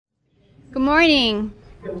Good morning.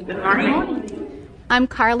 Good morning. I'm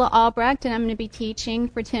Carla Albrecht, and I'm going to be teaching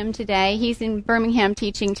for Tim today. He's in Birmingham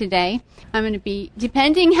teaching today. I'm going to be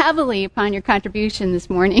depending heavily upon your contribution this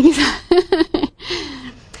morning.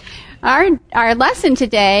 Our lesson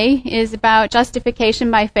today is about justification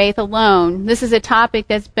by faith alone. This is a topic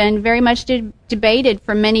that's been very much debated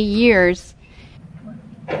for many years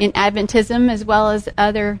in Adventism as well as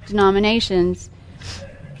other denominations.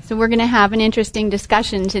 So we're going to have an interesting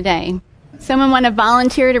discussion today. Someone want to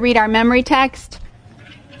volunteer to read our memory text?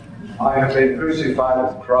 I have been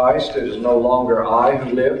crucified with Christ. It is no longer I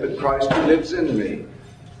who live, but Christ who lives in me.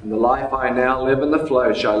 And the life I now live in the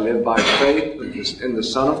flesh, I live by faith in the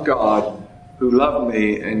Son of God, who loved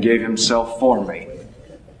me and gave himself for me.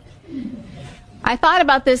 I thought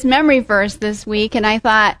about this memory verse this week, and I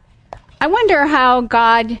thought, I wonder how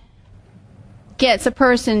God gets a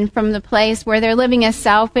person from the place where they're living a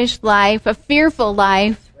selfish life, a fearful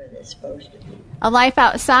life, a life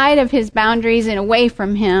outside of his boundaries and away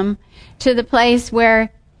from him, to the place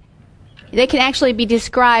where they can actually be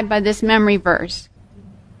described by this memory verse.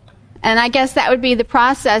 And I guess that would be the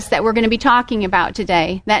process that we're going to be talking about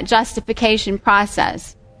today, that justification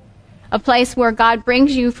process. A place where God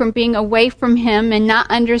brings you from being away from him and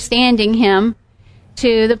not understanding him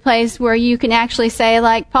to the place where you can actually say,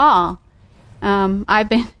 like Paul, I've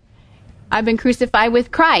been crucified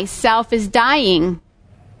with Christ. Self is dying.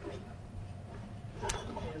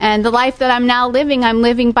 And the life that I'm now living, I'm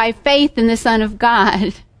living by faith in the Son of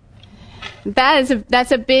God. That's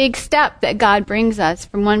a big step that God brings us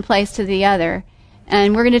from one place to the other.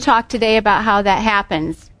 And we're going to talk today about how that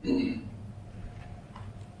happens.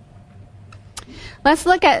 Let's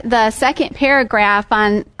look at the second paragraph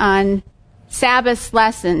on Sabbath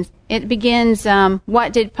lessons. It begins,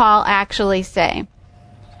 what did Paul actually say?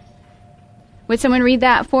 Would someone read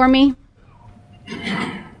that for me?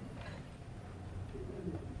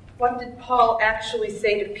 What did Paul actually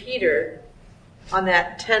say to Peter on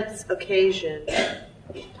that tense occasion?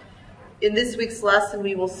 In this week's lesson,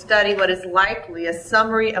 we will study what is likely a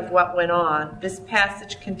summary of what went on. This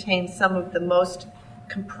passage contains some of the most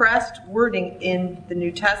compressed wording in the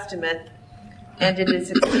New Testament, and it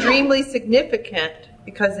is extremely significant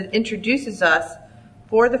because it introduces us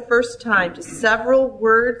for the first time to several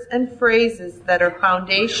words and phrases that are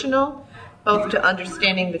foundational both to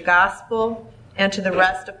understanding the gospel and to the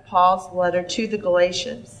rest of Paul's letter to the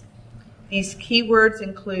Galatians. These key words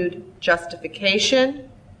include justification,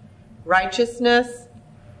 righteousness,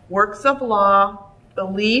 works of law,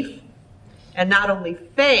 belief, and not only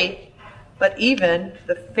faith, but even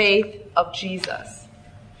the faith of Jesus.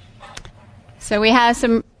 So we have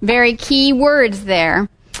some very key words there.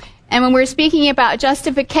 And when we're speaking about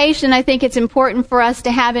justification, I think it's important for us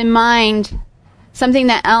to have in mind something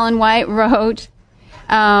that Ellen White wrote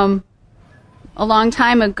a long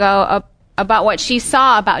time ago about what she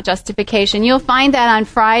saw about justification. You'll find that on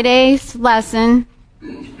Friday's lesson.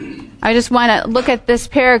 I just want to look at this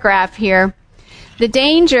paragraph here. The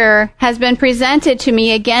danger has been presented to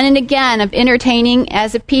me again and again of entertaining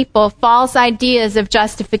as a people false ideas of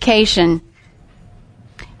justification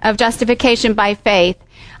by faith.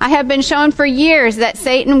 I have been shown for years that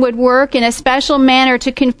Satan would work in a special manner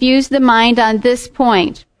to confuse the mind on this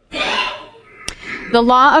point. The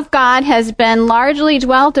law of God has been largely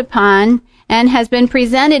dwelt upon and has been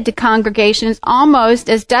presented to congregations almost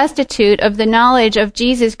as destitute of the knowledge of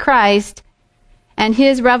Jesus Christ and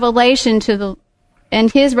his revelation to the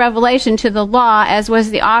law as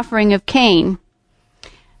was the offering of Cain,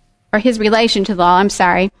 or his relation to the law,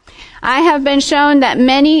 I have been shown that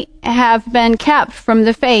many have been kept from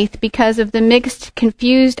the faith because of the mixed,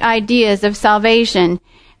 confused ideas of salvation,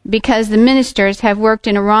 because the ministers have worked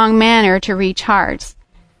in a wrong manner to reach hearts.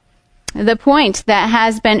 The point that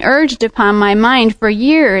has been urged upon my mind for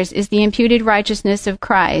years is the imputed righteousness of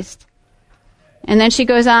Christ. And then she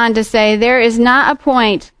goes on to say, there is not a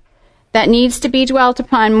point that needs to be dwelt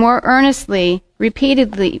upon more earnestly,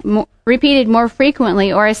 repeated more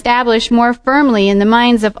frequently, or established more firmly in the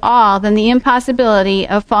minds of all than the impossibility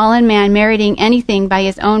of fallen man meriting anything by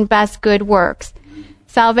his own best good works.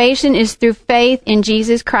 Salvation is through faith in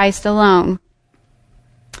Jesus Christ alone.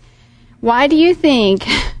 Why do you think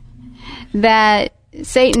that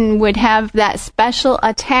Satan would have that special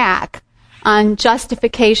attack on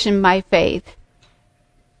justification by faith?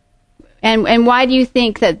 And why do you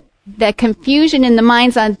think that confusion in the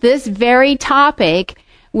minds on this very topic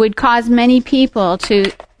would cause many people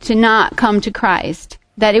to not come to Christ?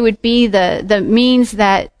 That it would be the means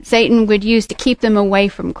that Satan would use to keep them away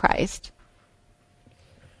from Christ?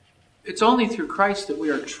 It's only through Christ that we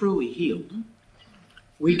are truly healed.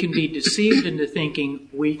 we can be deceived into thinking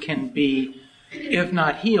we can be, if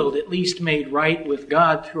not healed, at least made right with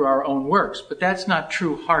God through our own works. But that's not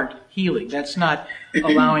true heart healing. That's not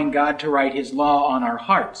allowing God to write his law on our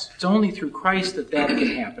hearts. It's only through Christ that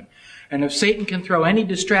can happen. And if Satan can throw any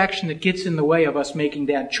distraction that gets in the way of us making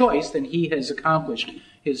that choice, then he has accomplished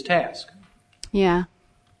his task. Yeah.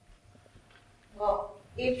 Well,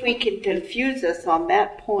 if we can confuse us on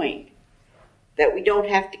that point, that we don't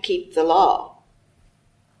have to keep the law,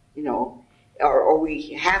 or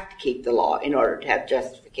we have to keep the law in order to have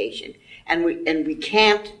justification, and we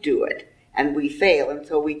can't do it, and we fail, and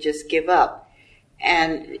so we just give up,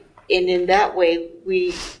 and in that way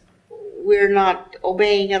we're not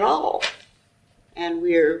obeying at all, and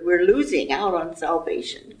we're losing out on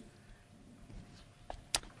salvation.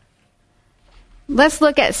 Let's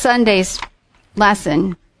look at Sunday's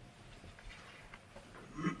lesson.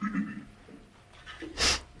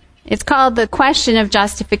 It's called The Question of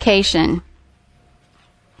Justification.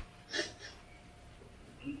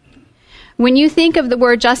 When you think of the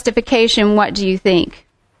word justification, what do you think?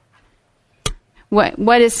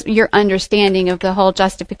 What is your understanding of the whole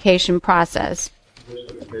justification process?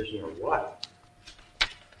 Justification of what?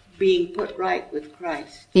 Being put right with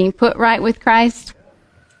Christ. Being put right with Christ?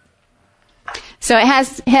 So it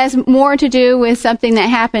has more to do with something that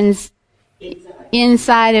happens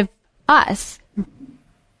inside of us.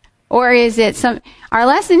 Or is it our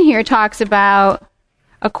lesson here talks about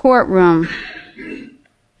a courtroom.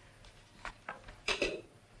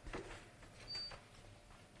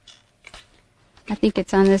 I think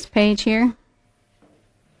it's on this page here.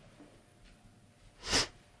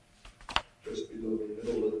 Just below the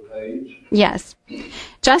middle of the page. Yes.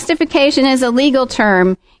 Justification is a legal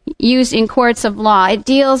term used in courts of law. It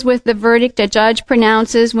deals with the verdict a judge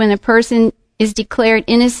pronounces when a person is declared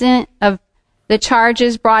innocent of the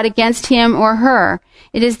charges brought against him or her.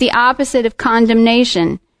 It is the opposite of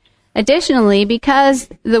condemnation. Additionally, because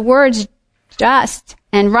the words just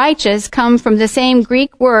and righteous come from the same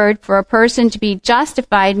Greek word, for a person to be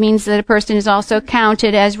justified means that a person is also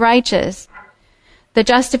counted as righteous. The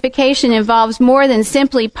justification involves more than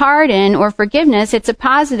simply pardon or forgiveness. It's a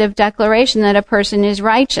positive declaration that a person is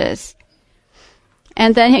righteous.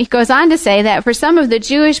 And then he goes on to say that for some of the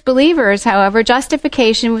Jewish believers, however,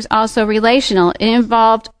 justification was also relational.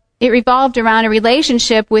 It revolved around a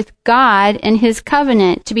relationship with God and his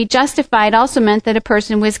covenant. To be justified also meant that a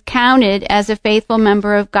person was counted as a faithful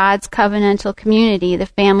member of God's covenantal community, the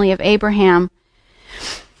family of Abraham.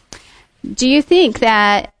 Do you think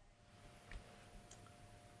that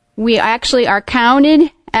we actually are counted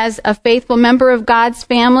as a faithful member of God's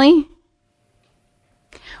family?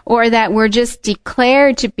 Or that we're just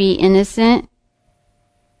declared to be innocent?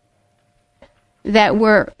 That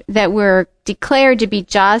we're declared to be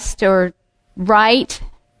just or right,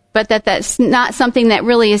 but that's not something that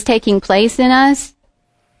really is taking place in us?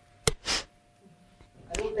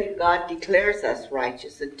 I don't think God declares us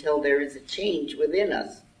righteous until there is a change within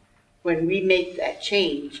us. When we make that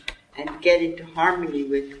change and get into harmony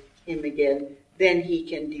with him again, then he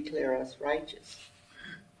can declare us righteous.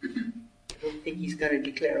 I don't think he's going to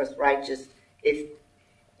declare us righteous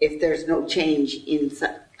if there's no change in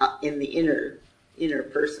the inner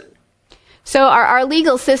person. So our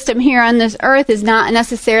legal system here on this earth is not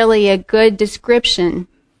necessarily a good description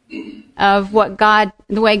of the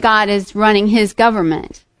way God is running his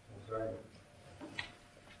government.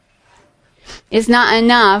 It's not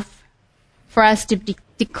enough for us to be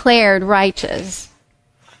declared righteous.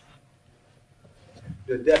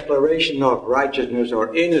 The declaration of righteousness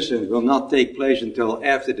or innocence will not take place until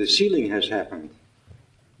after the sealing has happened.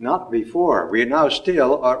 Not before. We now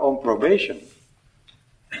still are on probation.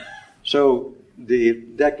 So the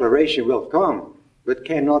declaration will come, but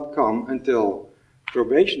cannot come until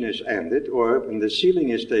probation is ended or when the sealing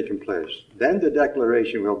is taken place. Then the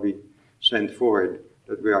declaration will be sent forward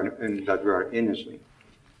that we are innocent.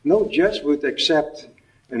 No judge would accept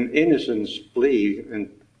an innocence plea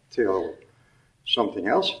until something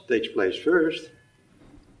else takes place first.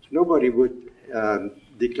 Nobody would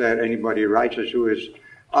declare anybody righteous who is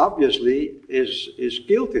obviously is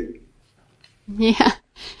guilty. Yeah.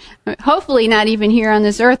 Hopefully not even here on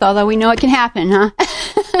this earth, although we know it can happen, huh?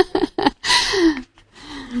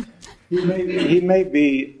 He may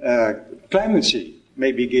be clemency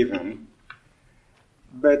may be given,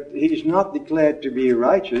 but he's not declared to be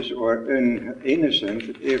righteous or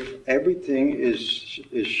innocent if everything is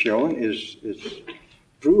shown, is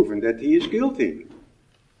proven that he is guilty.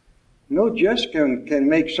 No judge can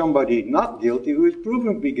make somebody not guilty who is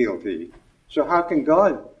proven to be guilty. So how can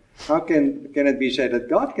it be said that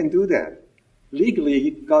God can do that?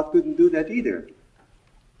 Legally, God couldn't do that either.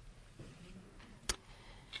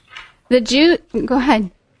 Go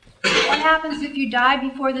ahead. What happens if you die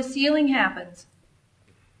before the sealing happens?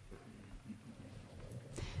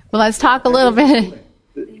 Well, let's talk a little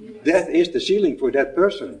bit. Death is the sealing for that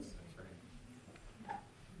person.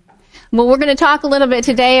 Well, we're going to talk a little bit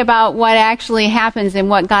today about what actually happens and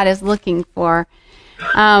what God is looking for.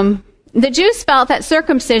 The Jews felt that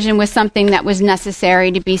circumcision was something that was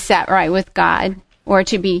necessary to be set right with God, or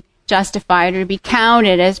to be justified, or to be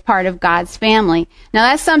counted as part of God's family. Now,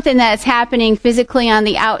 that's something that's happening physically on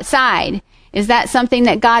the outside. Is that something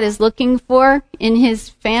that God is looking for in His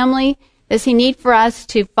family? Does He need for us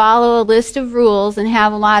to follow a list of rules and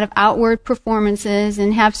have a lot of outward performances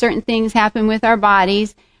and have certain things happen with our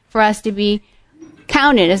bodies for us to be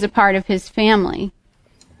counted as a part of His family?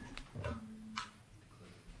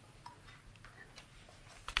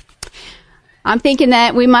 I'm thinking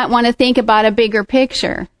that we might want to think about a bigger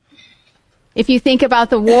picture. If you think about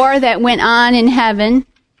the war that went on in heaven,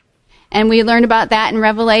 and we learned about that in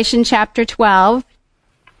Revelation chapter 12,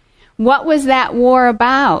 what was that war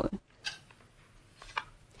about?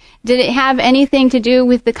 Did it have anything to do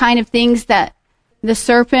with the kind of things that the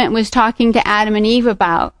serpent was talking to Adam and Eve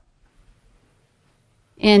about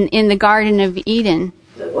in the Garden of Eden?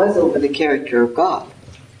 It was over the character of God.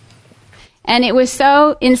 And it was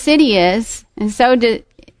so insidious and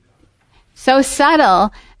so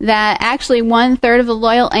subtle that actually 1/3 of the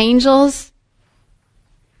loyal angels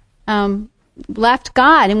left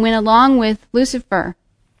God and went along with Lucifer.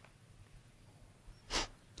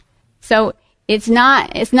 So it's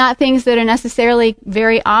not things that are necessarily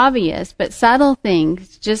very obvious, but subtle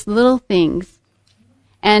things, just little things.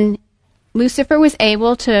 And Lucifer was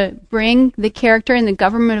able to bring the character and the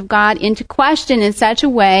government of God into question in such a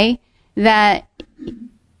way that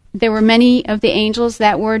there were many of the angels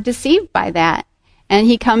that were deceived by that. And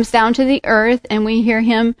he comes down to the earth, and we hear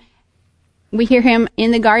him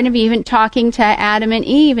in the Garden of Eden talking to Adam and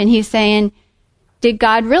Eve, and he's saying, did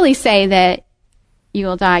God really say that you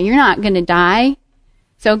will die? You're not going to die.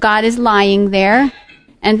 So God is lying there.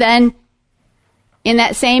 And then in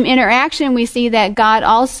that same interaction, we see that God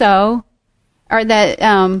also, or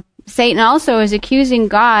that Satan also is accusing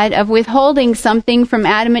God of withholding something from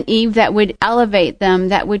Adam and Eve that would elevate them,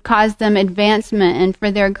 that would cause them advancement and for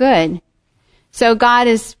their good. So God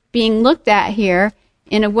is being looked at here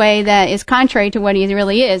in a way that is contrary to what he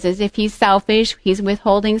really is, as if he's selfish, he's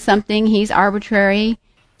withholding something, he's arbitrary.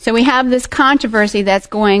 So we have this controversy that's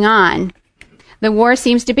going on. The war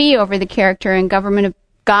seems to be over the character and government of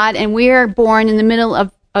God, and we are born in the middle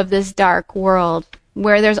of this dark world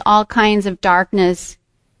where there's all kinds of darkness,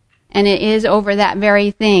 and it is over that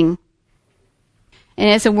very thing. And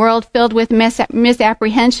it's a world filled with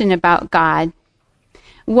misapprehension about God.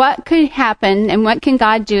 What could happen, and what can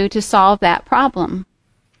God do to solve that problem?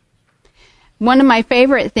 One of my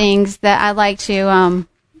favorite things that I like to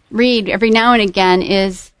read every now and again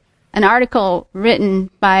is an article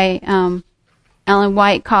written by Ellen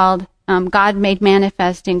White called God Made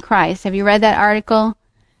Manifest in Christ. Have you read that article?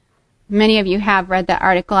 Many of you have read that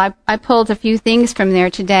article. I pulled a few things from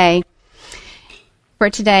there today,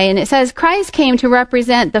 and it says, Christ came to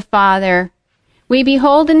represent the Father. We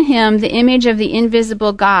behold in him the image of the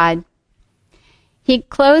invisible God. He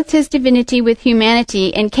clothed his divinity with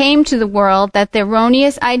humanity and came to the world that the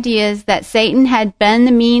erroneous ideas that Satan had been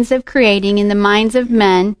the means of creating in the minds of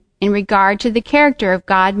men in regard to the character of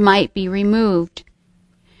God might be removed.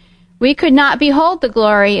 We could not behold the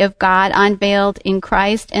glory of God unveiled in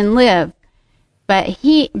Christ and live, but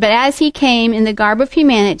as he came in the garb of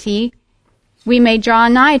humanity, we may draw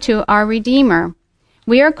nigh to our Redeemer.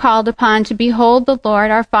 We are called upon to behold the Lord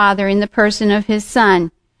our Father in the person of his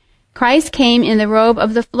Son. Christ came in the robe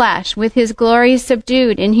of the flesh, with his glory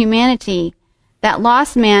subdued in humanity, that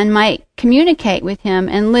lost man might communicate with him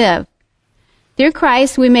and live. Through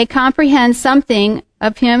Christ we may comprehend something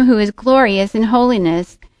of him who is glorious in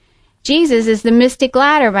holiness. Jesus is the mystic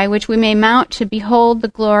ladder by which we may mount to behold the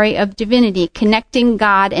glory of divinity, connecting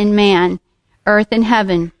God and man, earth and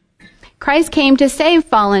heaven. Christ came to save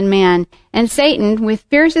fallen man, and Satan, with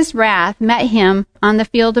fiercest wrath, met him on the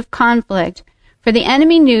field of conflict. For the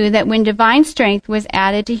enemy knew that when divine strength was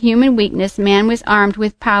added to human weakness, man was armed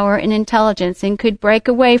with power and intelligence and could break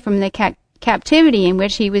away from the captivity in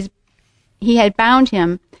which he had bound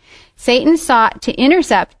him. Satan sought to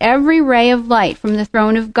intercept every ray of light from the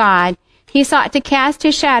throne of God. He sought to cast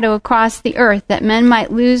his shadow across the earth that men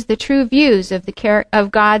might lose the true views of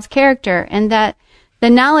God's character, and that the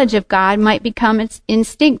knowledge of God might become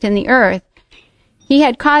extinct in the earth. He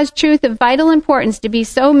had caused truth of vital importance to be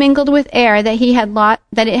so mingled with air that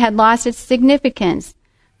it had lost its significance.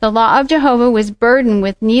 The law of Jehovah was burdened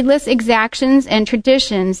with needless exactions and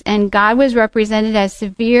traditions, and God was represented as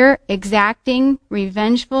severe, exacting,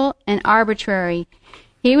 revengeful, and arbitrary.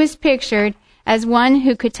 He was pictured as one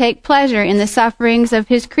who could take pleasure in the sufferings of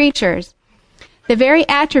his creatures. The very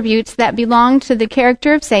attributes that belonged to the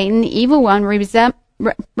character of Satan, the evil one,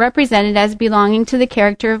 represented as belonging to the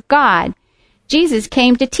character of God. Jesus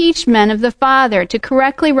came to teach men of the Father, to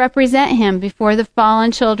correctly represent him before the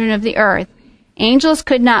fallen children of the earth. Angels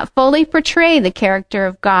could not fully portray the character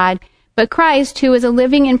of God, but Christ, who is a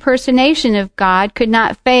living impersonation of God, could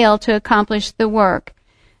not fail to accomplish the work.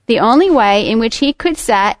 The only way in which he could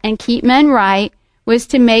set and keep men right was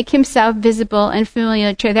to make himself visible and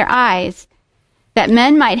familiar to their eyes. That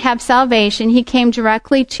men might have salvation, he came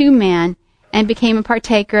directly to man and became a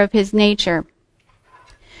partaker of his nature.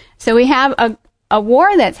 So we have a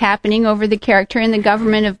war that's happening over the character and the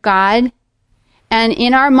government of God, and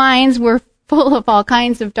in our minds we're full of all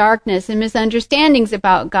kinds of darkness and misunderstandings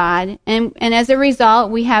about God, and as a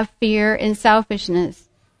result we have fear and selfishness.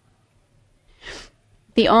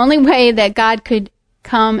 The only way that God could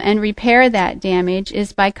come and repair that damage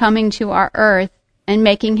is by coming to our earth and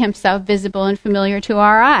making himself visible and familiar to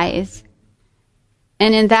our eyes.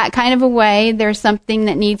 And in that kind of a way, there's something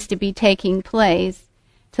that needs to be taking place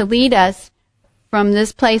to lead us from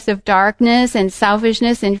this place of darkness and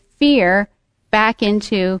selfishness and fear back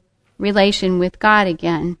into relation with God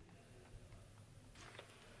again.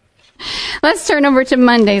 Let's turn over to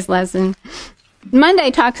Monday's lesson. Monday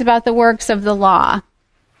talks about the works of the law.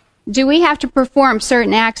 Do we have to perform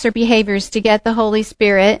certain acts or behaviors to get the Holy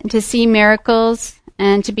Spirit, to see miracles,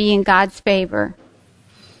 and to be in God's favor?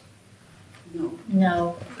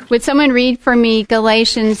 No. Would someone read for me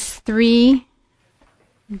Galatians 3,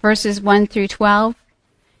 verses 1 through 12?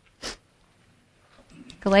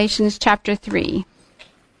 Galatians chapter 3.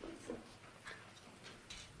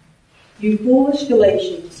 You foolish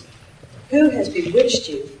Galatians, who has bewitched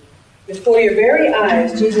you? Before your very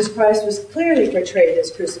eyes, Jesus Christ was clearly portrayed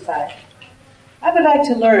as crucified. I would like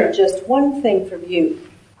to learn just one thing from you.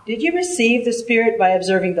 Did you receive the Spirit by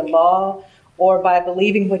observing the law or by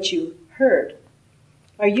believing what you heard?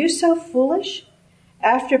 Are you so foolish?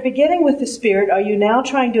 After beginning with the Spirit, are you now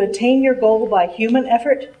trying to attain your goal by human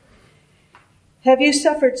effort? Have you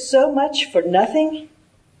suffered so much for nothing?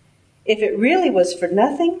 If it really was for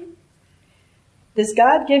nothing, does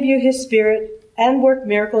God give you his Spirit and work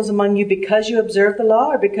miracles among you because you observe the law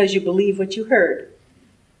or because you believe what you heard?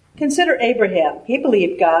 Consider Abraham. He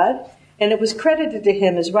believed God, and it was credited to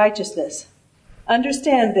him as righteousness.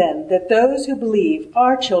 Understand then that those who believe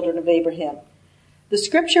are children of Abraham. The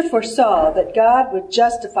scripture foresaw that God would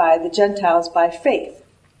justify the Gentiles by faith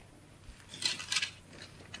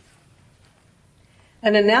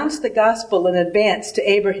and announced the gospel in advance to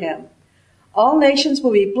Abraham. All nations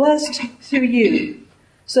will be blessed through you.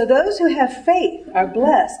 So those who have faith are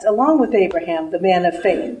blessed along with Abraham, the man of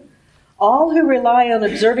faith. All who rely on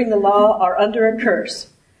observing the law are under a curse.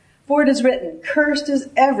 For it is written, cursed is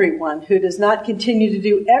everyone who does not continue to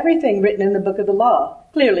do everything written in the book of the law.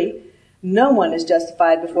 Clearly, no one is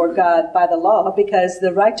justified before God by the law because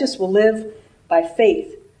the righteous will live by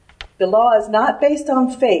faith. The law is not based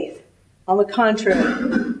on faith. On the contrary,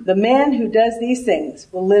 the man who does these things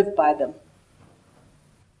will live by them.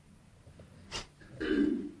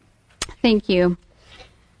 Thank you.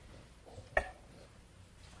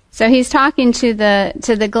 So he's talking to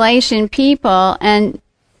the Galatian people, and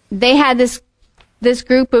they had this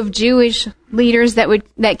group of Jewish leaders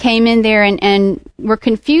that came in there and were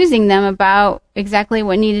confusing them about exactly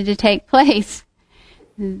what needed to take place.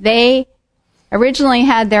 They originally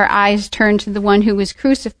had their eyes turned to the one who was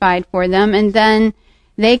crucified for them, and then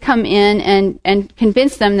they come in and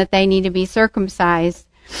convince them that they need to be circumcised.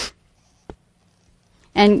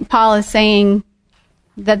 And Paul is saying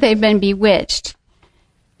that they've been bewitched.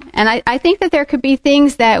 And I think that there could be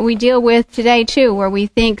things that we deal with today, too, where we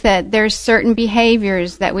think that there's certain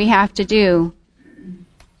behaviors that we have to do,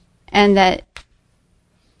 and that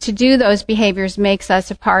to do those behaviors makes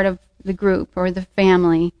us a part of the group or the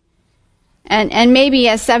family. And maybe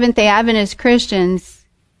as Seventh-day Adventist Christians,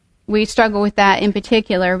 we struggle with that in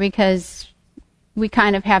particular because we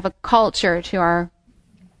kind of have a culture to our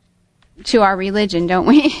religion, don't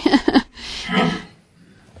we?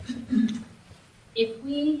 If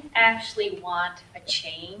we actually want a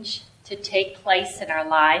change to take place in our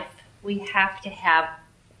life, we have to have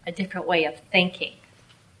a different way of thinking.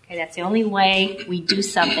 Okay, that's the only way we do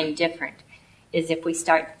something different, is if we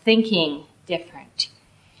start thinking different.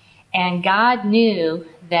 And God knew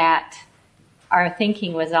that our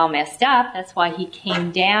thinking was all messed up. That's why he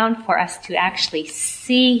came down for us to actually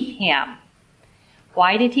see him.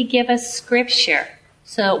 Why did he give us Scripture?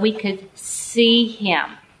 So that we could see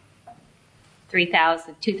him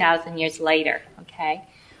 2,000 years later, okay?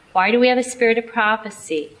 Why do we have a spirit of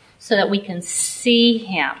prophecy? So that we can see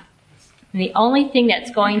him. And the only thing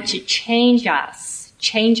that's going to change us,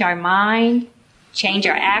 change our mind, change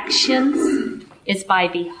our actions, is by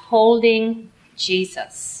beholding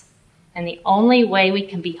Jesus. And the only way we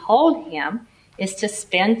can behold him is to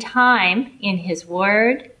spend time in his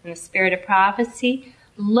word, in the spirit of prophecy,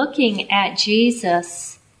 looking at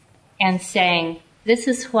Jesus and saying, this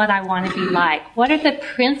is what I want to be like. What are the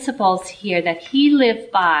principles here that he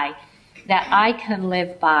lived by, that I can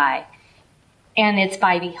live by? And it's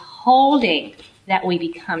by beholding that we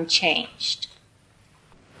become changed.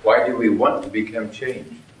 Why do we want to become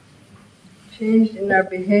changed? Changed in our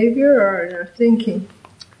behavior or in our thinking?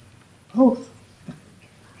 Both.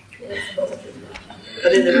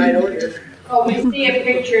 But in the right order. Well, we see a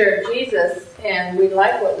picture of Jesus, and we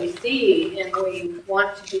like what we see, and we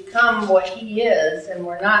want to become what he is, and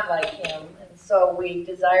we're not like him. And so we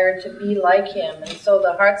desire to be like him. And so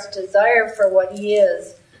the heart's desire for what he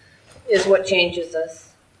is what changes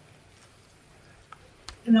us.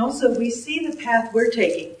 And also we see the path we're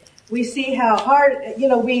taking. We see how hard,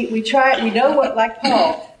 we try, we know what, like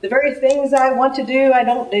Paul, the very things I want to do, I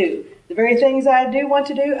don't do. The very things I do want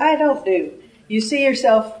to do, I don't do. You see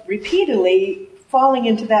yourself repeatedly falling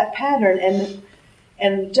into that pattern,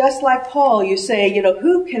 and just like Paul, you say,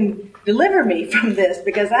 who can deliver me from this?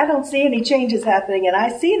 Because I don't see any changes happening, and I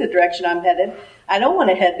see the direction I'm headed. I don't want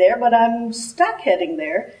to head there, but I'm stuck heading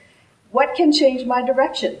there. What can change my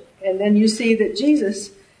direction? And then you see that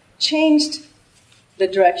Jesus changed the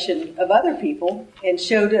direction of other people and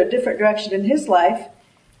showed a different direction in his life.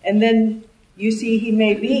 And then you see he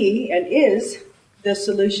may be and is the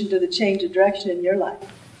solution to the change of direction in your life.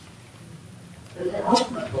 But the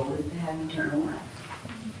ultimate goal is to have eternal life.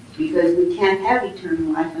 Because we can't have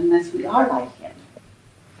eternal life unless we are like him.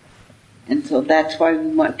 And so that's why we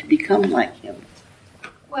want to become like him.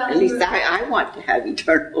 Well, at least I want to have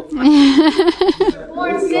eternal life.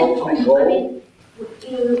 Born sinful. I mean,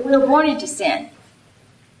 we were born into sin.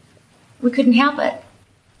 We couldn't help it.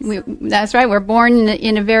 That's right. We're born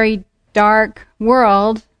in a very dark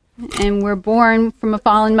world, and we're born from a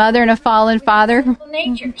fallen mother and a fallen father.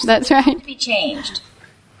 Nature. So that's right. To be changed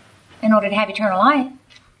in order to have eternal life.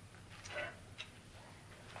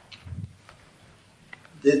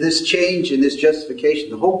 This change and this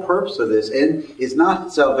justification, the whole purpose of this is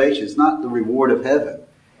not salvation. It's not the reward of heaven.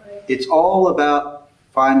 It's all about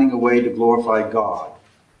finding a way to glorify God.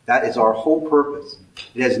 That is our whole purpose.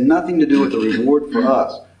 It has nothing to do with the reward for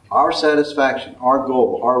us. Our satisfaction, our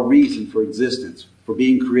goal, our reason for existence, for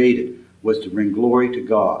being created, was to bring glory to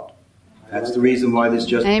God. That's the reason why this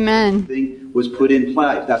justification thing was put in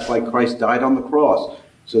place. That's why Christ died on the cross,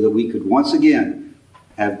 so that we could once again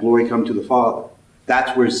have glory come to the Father.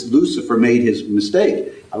 That's where Lucifer made his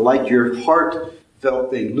mistake. I like your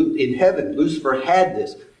heartfelt thing. In heaven, Lucifer had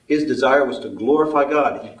this. His desire was to glorify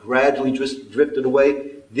God. He gradually just drifted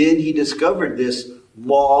away. Then he discovered this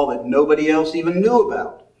law that nobody else even knew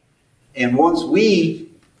about. And once we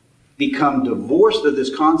become divorced of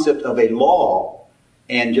this concept of a law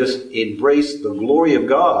and just embrace the glory of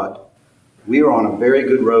God, we are on a very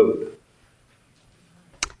good road.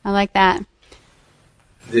 I like that.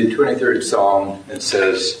 The 23rd Psalm, it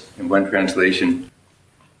says, in one translation,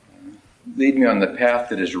 lead me on the path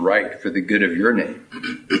that is right for the good of your name.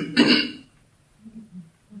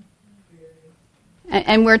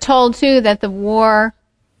 And we're told, too, that the war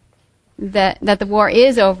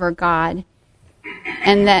is over God.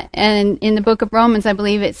 And in the book of Romans, I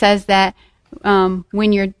believe it says that may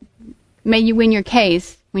you win your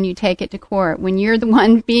case when you take it to court. When you're the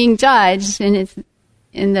one being judged and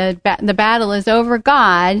the battle is over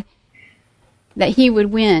God, that he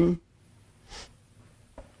would win.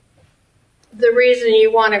 The reason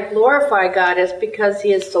you want to glorify God is because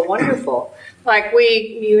he is so wonderful. Like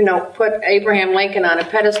we, put Abraham Lincoln on a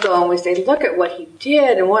pedestal and we say, look at what he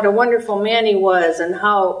did and what a wonderful man he was and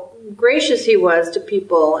how gracious he was to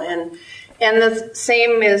people. And the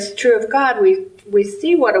same is true of God. We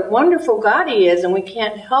see what a wonderful God he is, and we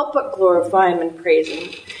can't help but glorify him and praise him.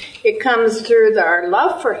 It comes through our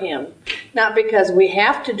love for him, not because we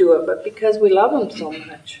have to do it, but because we love him so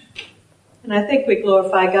much. And I think we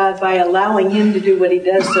glorify God by allowing him to do what he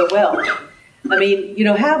does so well. I mean,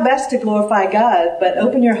 how best to glorify God, but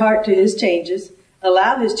open your heart to his changes,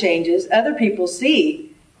 allow his changes. Other people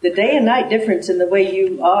see the day and night difference in the way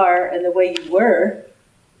you are and the way you were,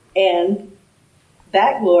 and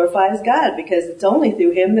that glorifies God because it's only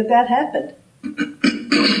through him that happened.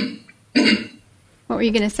 What were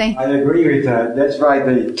you going to say? I agree with that. That's right.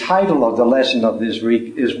 The title of the lesson of this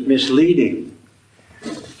week is misleading.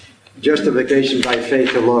 Justification by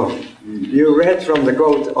faith alone. You read from the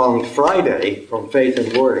quote on Friday from Faith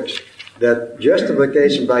and Works that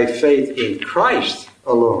justification by faith in Christ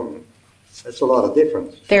alone. That's a lot of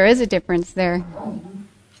difference. There is a difference there.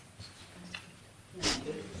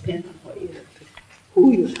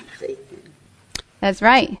 Who you have faith in. That's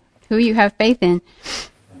right. Who you have faith in.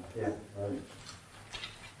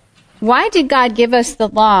 Why did God give us the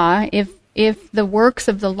law if the works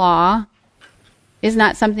of the law is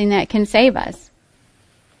not something that can save us?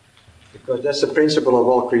 Because that's the principle of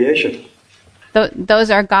all creation. Those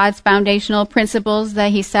are God's foundational principles that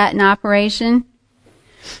He set in operation.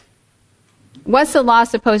 What's the law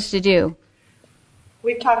supposed to do?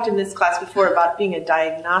 We've talked in this class before about being a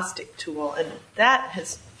diagnostic tool, and that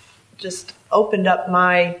has just opened up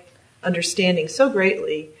my understanding so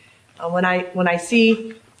greatly. When I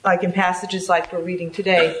see, like in passages like we're reading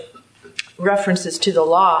today, references to the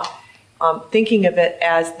law, thinking of it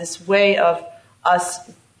as this way of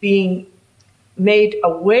us being made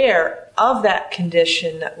aware of that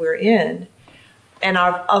condition that we're in and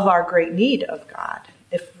of our great need of God.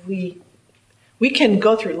 If we can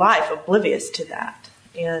go through life oblivious to that,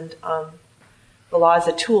 and the law is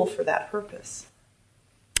a tool for that purpose.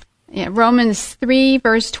 Yeah, Romans 3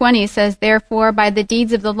 verse 20 says, "Therefore by the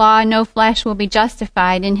deeds of the law no flesh will be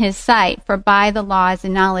justified in His sight, for by the law is the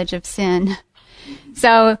knowledge of sin."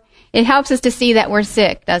 So it helps us to see that we're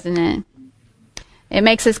sick, doesn't it? It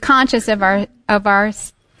makes us conscious of our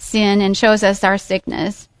sin and shows us our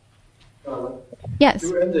sickness. Yes.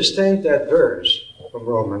 To understand that verse from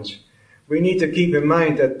Romans, we need to keep in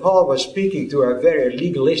mind that Paul was speaking to a very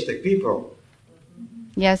legalistic people.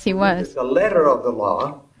 Yes, he was. It's the letter of the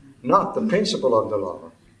law, not the principle of the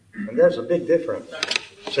law. And there's a big difference.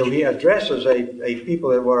 So he addresses a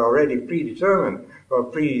people that were already predetermined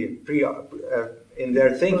or in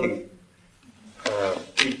their thinking.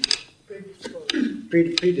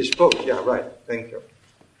 Predisposed. Yeah, right. Thank you.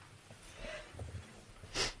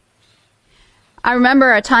 I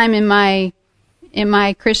remember a time in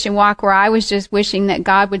my Christian walk where I was just wishing that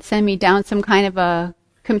God would send me down some kind of a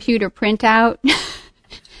computer printout.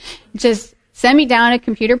 Just send me down a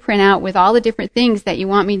computer printout with all the different things that you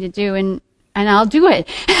want me to do, and I'll do it.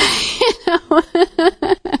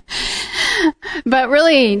 But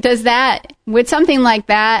really, would something like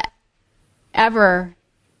that ever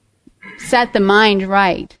set the mind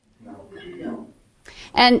right? No.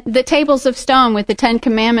 And the tables of stone with the 10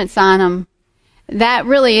 Commandments on them, that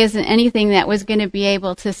really isn't anything that was going to be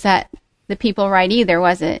able to set the people right either,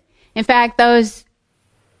 was it? In fact, those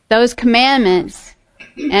commandments,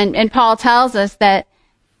 and Paul tells us that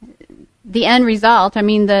the end result,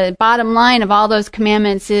 the bottom line of all those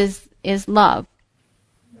commandments is love.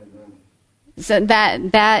 So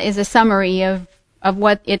that is a summary of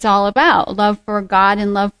what it's all about, love for God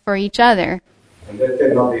and love for each other. And that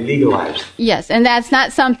cannot be legalized. Yes, and that's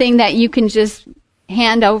not something that you can just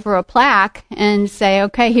hand over a plaque and say,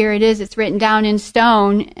 okay, here it is, it's written down in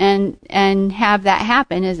stone, and have that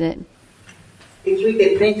happen, is it? If we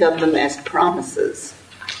could think of them as promises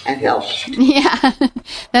and help. Yeah,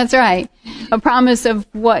 that's right. A promise of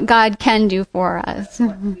what God can do for us.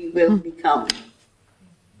 What we will become.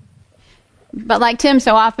 But like Tim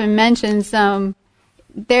so often mentions, the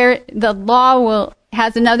law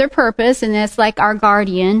has another purpose, and it's like our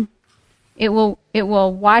guardian. It will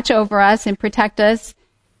watch over us and protect us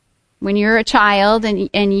when you're a child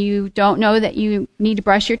and you don't know that you need to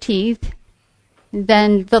brush your teeth.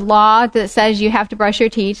 Then the law that says you have to brush your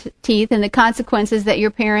teeth and the consequences that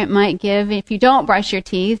your parent might give if you don't brush your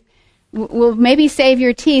teeth will maybe save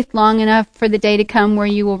your teeth long enough for the day to come where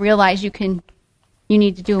you will realize you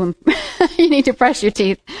need to do them. You need to brush your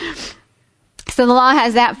teeth. So the law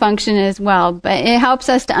has that function as well, but it helps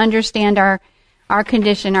us to understand our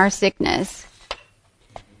condition, our sickness.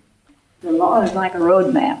 The law is like a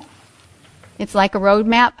road map. It's like a road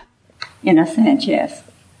map? In a sense, yes.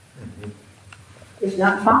 If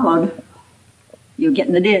not followed, you'll get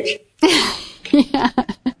in the ditch. Yeah.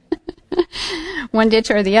 One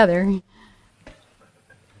ditch or the other.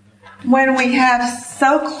 When we have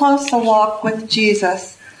so close a walk with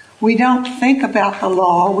Jesus, we don't think about the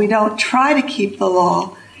law. We don't try to keep the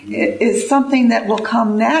law. It is something that will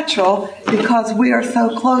come natural because we are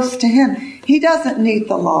so close to Him. He doesn't need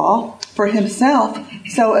the law for Himself.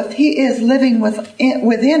 So if He is living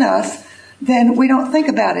within us, then we don't think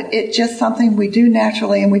about it. It's just something we do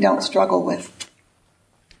naturally and we don't struggle with.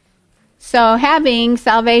 So having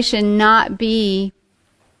salvation not be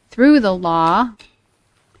through the law,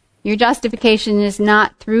 your justification is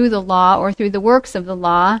not through the law or through the works of the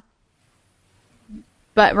law,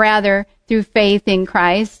 but rather through faith in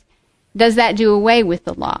Christ, does that do away with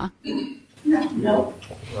the law? No.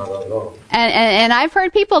 And I've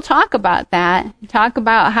heard people talk about that, talk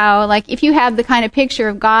about how, like, if you have the kind of picture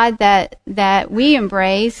of God that we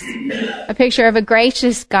embrace, a picture of a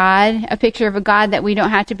gracious God, a picture of a God that we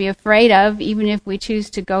don't have to be afraid of, even if we choose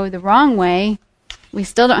to go the wrong way, we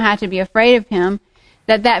still don't have to be afraid of him,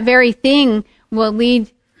 that very thing will lead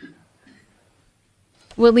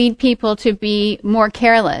people to be more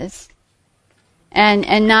careless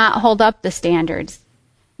and not hold up the standards.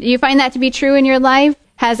 Do you find that to be true in your life?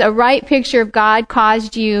 Has a right picture of God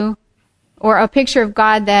caused you, or a picture of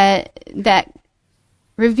God that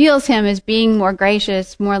reveals him as being more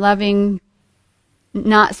gracious, more loving,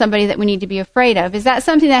 not somebody that we need to be afraid of? Is that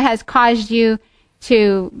something that has caused you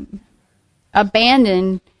to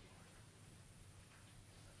abandon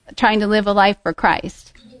trying to live a life for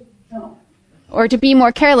Christ? No. or to be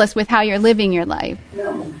more careless with how you're living your life.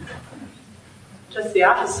 No. Just the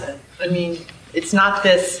opposite. I mean, it's not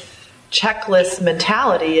this checklist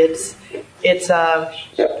mentality. It's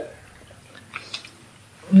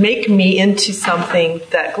make me into something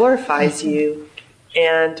that glorifies you,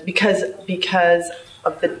 and because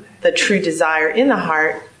of the true desire in the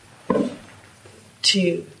heart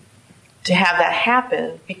to have that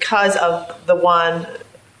happen, because of the one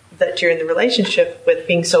that you're in the relationship with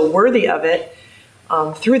being so worthy of it,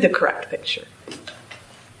 through the correct picture.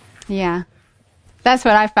 Yeah. That's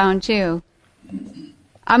what I found too.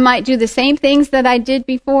 I might do the same things that I did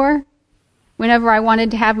before whenever I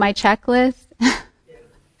wanted to have my checklist.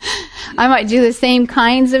 I might do the same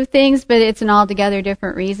kinds of things, but it's an altogether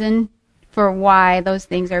different reason for why those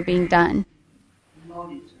things are being done.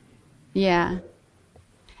 Yeah.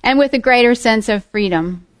 And with a greater sense of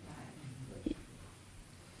freedom.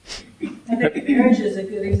 I think marriage is a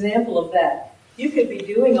good example of that. You could be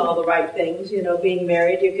doing all the right things, being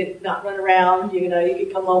married. You could not run around, you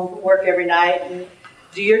could come home from work every night and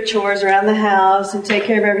do your chores around the house and take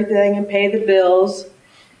care of everything and pay the bills.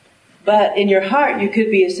 But in your heart, you could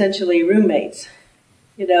be essentially roommates.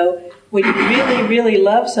 When you really, really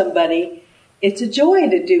love somebody, it's a joy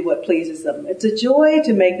to do what pleases them. It's a joy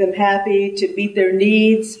to make them happy, to meet their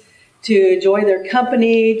needs, to enjoy their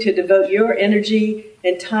company, to devote your energy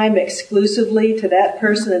and time exclusively to that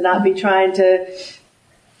person and not be trying to,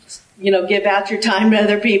 give out your time to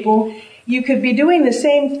other people. You could be doing the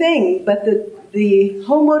same thing, but the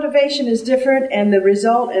whole motivation is different, and the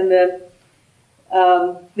result and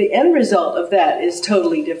the end result of that is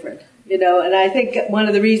totally different. And I think one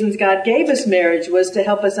of the reasons God gave us marriage was to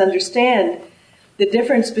help us understand the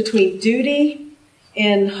difference between duty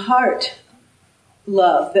and heart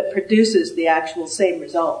love that produces the actual same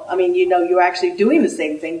result. I mean, you're actually doing the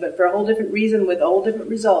same thing, but for a whole different reason with a whole different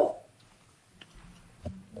result.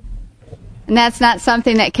 And that's not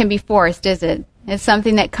something that can be forced, is it? It's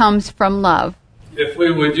something that comes from love. If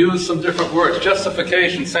we would use some different words,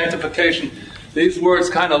 justification, sanctification, these words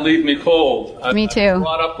kind of leave me cold. Me too. I'm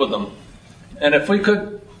brought up with them. And if we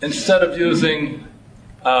could, instead of using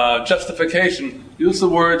justification, use the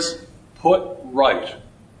words put right.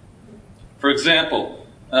 For example,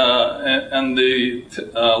 in the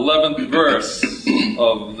 11th verse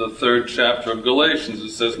of the 3rd chapter of Galatians,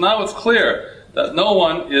 it says, "Now it's clear that no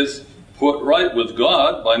one is put right with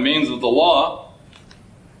God by means of the law."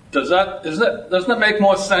 Doesn't that make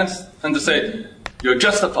more sense than to say you're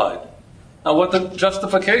justified? Now, what the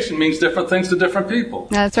justification means different things to different people.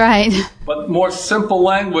 That's right. But more simple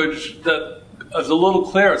language that is a little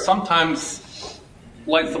clearer sometimes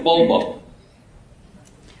lights the bulb up.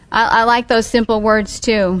 I like those simple words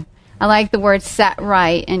too. I like the words set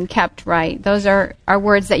right and kept right. Those are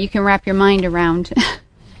words that you can wrap your mind around.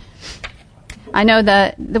 I know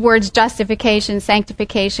the words justification,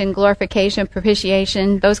 sanctification, glorification,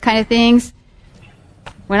 propitiation, those kind of things.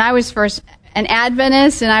 When I was first an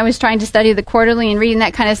Adventist and I was trying to study the quarterly and reading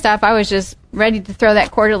that kind of stuff, I was just ready to throw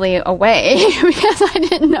that quarterly away because I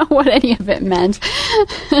didn't know what any of it meant.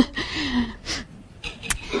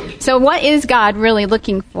 So what is God really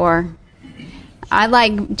looking for? I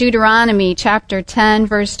like Deuteronomy chapter 10,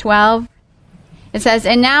 verse 12. It says,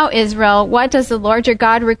 "And now, Israel, what does the Lord your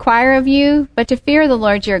God require of you but to fear the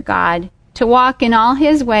Lord your God, to walk in all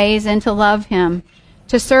his ways and to love him,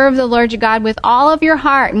 to serve the Lord your God with all of your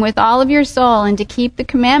heart and with all of your soul, and to keep the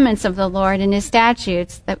commandments of the Lord and his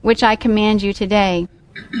statutes, which I command you today."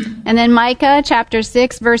 And then Micah chapter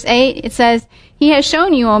 6, verse 8, it says, "He has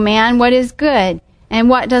shown you, O man, what is good. And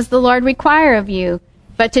what does the Lord require of you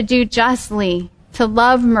but to do justly, to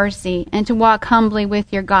love mercy, and to walk humbly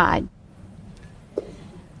with your God?"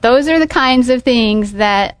 Those are the kinds of things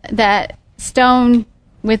that stone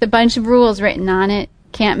with a bunch of rules written on it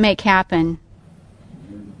can't make happen.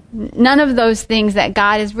 None of those things that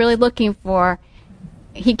God is really looking for,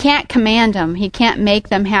 He can't command them. He can't make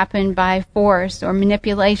them happen by force or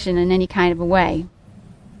manipulation in any kind of a way.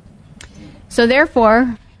 So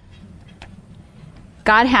therefore,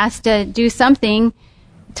 God has to do something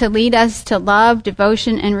to lead us to love,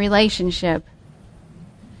 devotion, and relationship.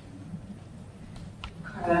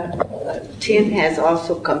 Tim has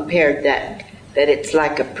also compared that it's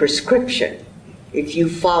like a prescription. If you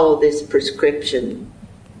follow this prescription,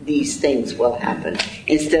 these things will happen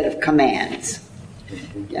instead of commands.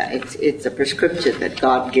 Yeah, it's a prescription that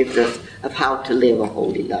God gives us of how to live a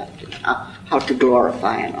holy life, how to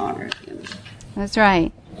glorify and honor Him. That's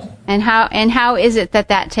right. And how is it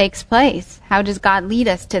that takes place? How does God lead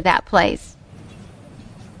us to that place?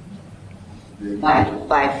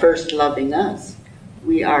 By first loving us.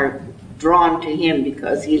 We are drawn to Him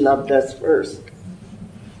because He loved us first.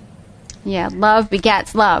 Yeah, love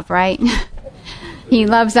begets love, right? He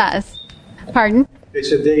loves us. Pardon?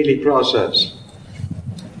 It's a daily process.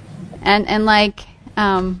 And like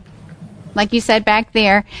you said back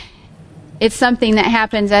there, it's something that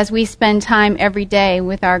happens as we spend time every day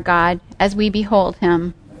with our God, as we behold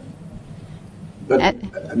Him. But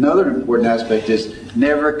another important aspect is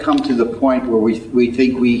never come to the point where we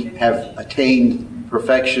think we have attained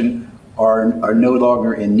perfection or are no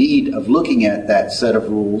longer in need of looking at that set of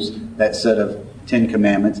rules, that set of 10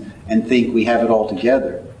 Commandments, and think we have it all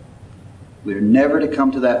together. We're never to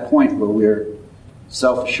come to that point where we're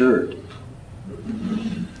self-assured.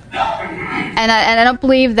 And I don't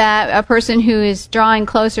believe that a person who is drawing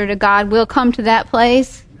closer to God will come to that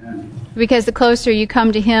place, because the closer you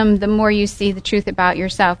come to Him, the more you see the truth about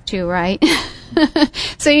yourself too, right?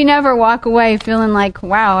 So you never walk away feeling like,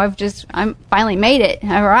 wow, I'm finally made it.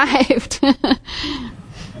 I arrived. I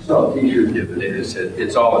saw a t-shirt the other day that said,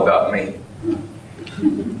 "It's all about me."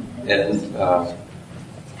 And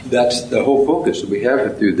that's the whole focus that we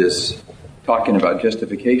have through this talking about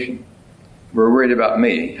justification. We're worried about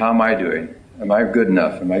me. How am I doing? Am I good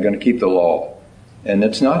enough? Am I going to keep the law? And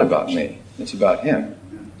it's not about me. It's about Him.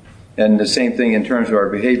 And the same thing in terms of our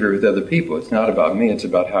behavior with other people. It's not about me. It's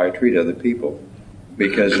about how I treat other people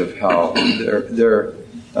because of how their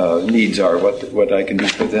needs are, what I can do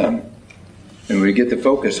for them. And when we get the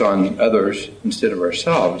focus on others instead of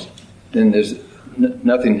ourselves, then there's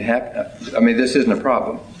nothing happen. I mean, this isn't a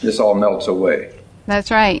problem. This all melts away. That's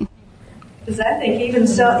right. Because I think even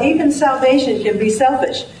salvation can be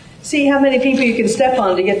selfish. See how many people you can step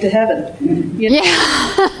on to get to heaven. You know?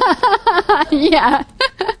 Yeah. Yeah.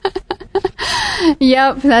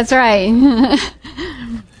 Yep, that's right.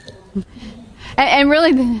 and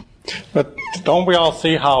really... But don't we all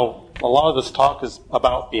see how a lot of this talk is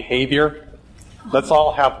about behavior? Let's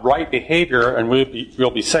all have right behavior and we'll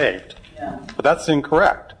be saved. Yeah. But that's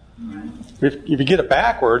incorrect. If you get it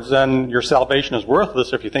backwards, then your salvation is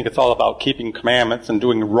worthless if you think it's all about keeping commandments and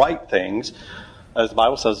doing right things. As the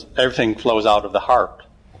Bible says, everything flows out of the heart.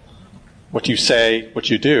 What you say, what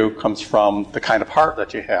you do, comes from the kind of heart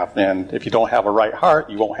that you have. And if you don't have a right heart,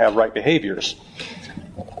 you won't have right behaviors.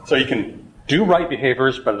 So you can do right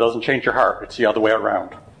behaviors, but it doesn't change your heart. It's the other way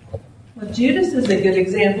around. Well, Judas is a good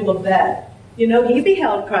example of that. You know, he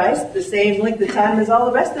beheld Christ the same length of time as all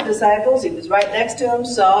the rest of the disciples. He was right next to him,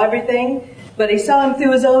 saw everything, but he saw him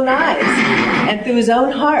through his own eyes and through his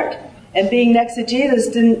own heart. And being next to Jesus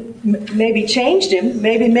didn't maybe changed him,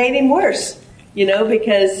 maybe made him worse, you know,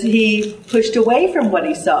 because he pushed away from what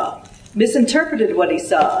he saw, misinterpreted what he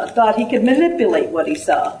saw, thought he could manipulate what he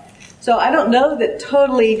saw. So I don't know that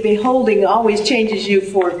totally beholding always changes you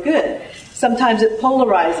for good. Sometimes it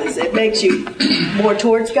polarizes. It makes you more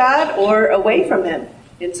towards God or away from Him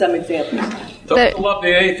in some examples. Don't love the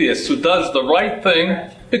atheist who does the right thing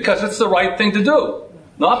because it's the right thing to do.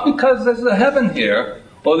 Not because there's a heaven here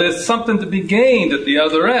or there's something to be gained at the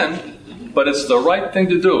other end, but it's the right thing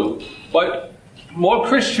to do. But more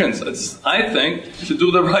Christians, I think, should do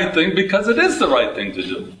the right thing because it is the right thing to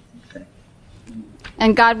do.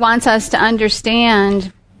 And God wants us to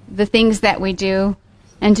understand the things that we do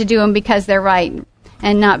and to do them because they're right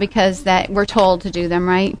and not because that we're told to do them,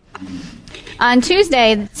 right? On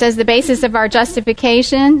Tuesday, it says the basis of our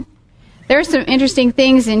justification. There are some interesting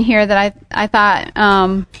things in here that I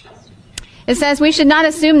thought... It says we should not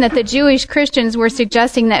assume that the Jewish Christians were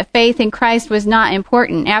suggesting that faith in Christ was not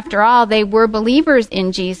important. After all, they were believers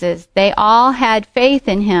in Jesus. They all had faith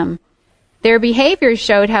in Him. Their behavior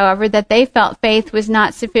showed, however, that they felt faith was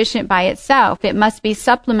not sufficient by itself. It must be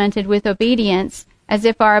supplemented with obedience, as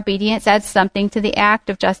if our obedience adds something to the act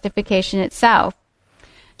of justification itself.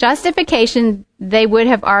 Justification, they would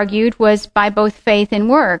have argued, was by both faith and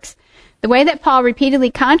works. The way that Paul repeatedly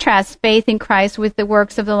contrasts faith in Christ with the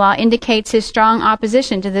works of the law indicates his strong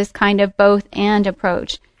opposition to this kind of both-and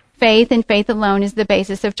approach. Faith and faith alone is the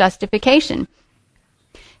basis of justification.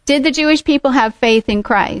 Did the Jewish people have faith in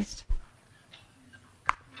Christ?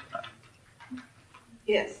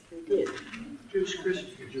 Yes, they did. Jewish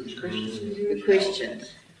Christians. The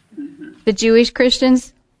Christians. The Jewish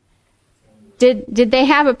Christians? Did they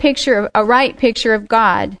have a right picture of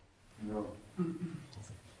God? No.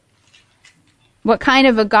 What kind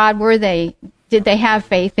of a God were they? Did they have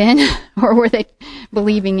faith in, or were they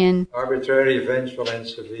believing in? Arbitrary, vengeful, and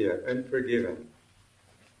severe, unforgiving.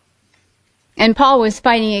 And Paul was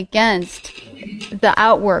fighting against the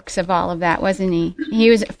outworks of all of that, wasn't he?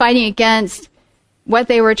 He was fighting against what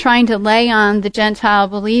they were trying to lay on the Gentile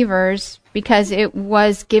believers because it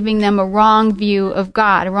was giving them a wrong view of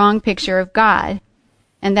God, a wrong picture of God.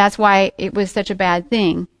 And that's why it was such a bad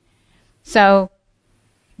thing. So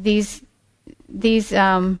these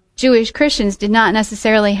Jewish Christians did not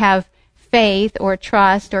necessarily have faith or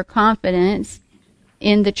trust or confidence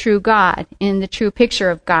in the true God, in the true picture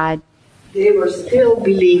of God. They were still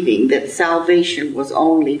believing that salvation was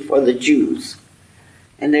only for the Jews.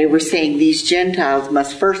 And they were saying these Gentiles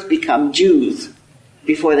must first become Jews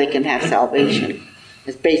before they can have salvation.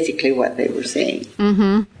 That's basically what they were saying.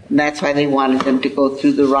 Mm-hmm. And that's why they wanted them to go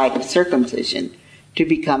through the rite of circumcision to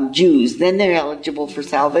become Jews. Then they're eligible for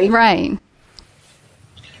salvation. Right.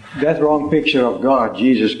 That wrong picture of God,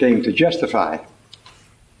 Jesus came to justify.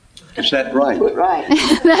 To set right. Put right.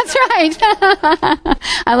 That's right.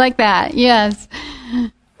 I like that. Yes.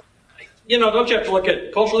 You know, don't you have to look at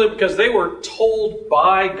it culturally? Because they were told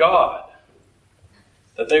by God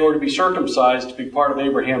that they were to be circumcised to be part of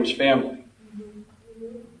Abraham's family.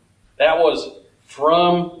 That was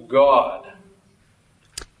from God.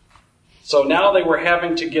 So now they were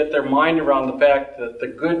having to get their mind around the fact that the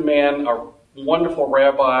good man, our wonderful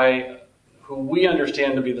rabbi, who we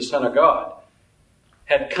understand to be the Son of God,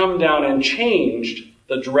 had come down and changed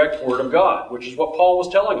the direct word of God, which is what Paul was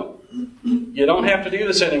telling them. You don't have to do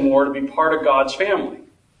this anymore to be part of God's family.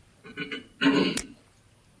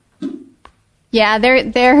 Yeah,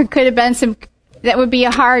 there could have been some, that would be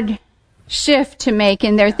a hard shift to make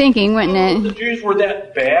in their thinking, wouldn't it? The Jews were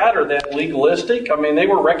that bad or that legalistic. I mean, they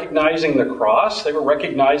were recognizing the cross. They were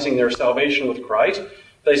recognizing their salvation with Christ.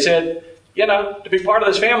 They said, you know, to be part of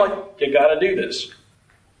this family, you got to do this.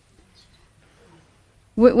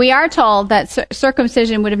 We are told that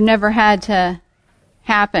circumcision would have never had to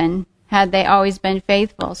happen had they always been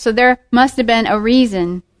faithful. So there must have been a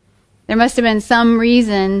reason. There must have been some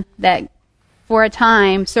reason that for a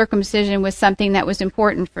time circumcision was something that was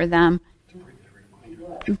important for them.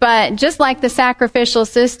 But just like the sacrificial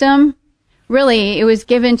system, really it was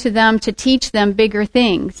given to them to teach them bigger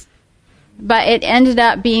things. But it ended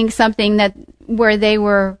up being something that where they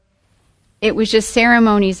were, it was just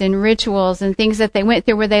ceremonies and rituals and things that they went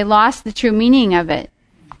through where they lost the true meaning of it.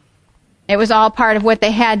 It was all part of what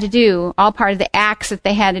they had to do, all part of the acts that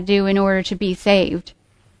they had to do in order to be saved.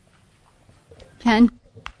 Ken?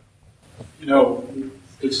 You know,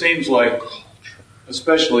 it seems like,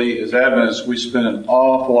 especially as Adventists, we spend an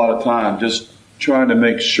awful lot of time just trying to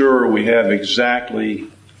make sure we have exactly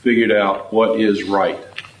figured out what is right.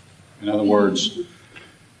 In other words,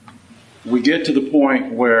 we get to the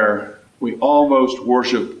point where we almost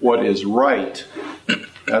worship what is right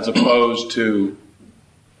as opposed to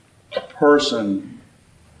a person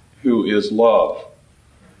who is love.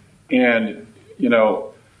 And, you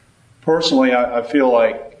know, personally, I feel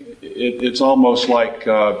like it's almost like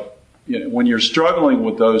when you're struggling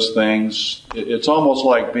with those things, it's almost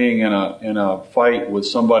like being in a fight with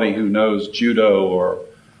somebody who knows judo or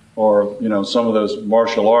you know, some of those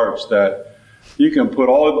martial arts, that you can put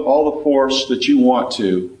all the force that you want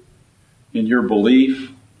to in your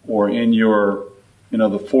belief or in your, you know,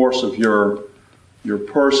 the force of your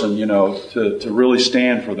person, you know, to really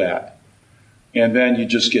stand for that. And then you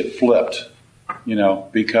just get flipped, you know,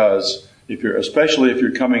 because especially if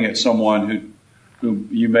you're coming at someone who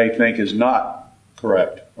you may think is not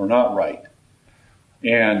correct or not right.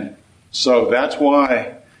 And so that's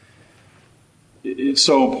why it's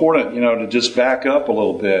so important, you know, to just back up a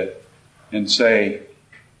little bit and say,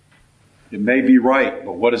 it may be right,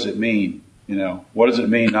 but what does it mean? You know, what does it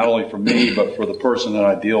mean not only for me, but for the person that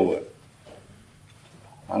I deal with?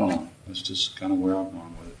 I don't know. That's just kind of where I'm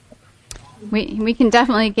going with it. We can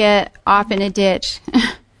definitely get off in a ditch.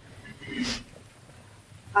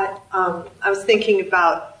 I was thinking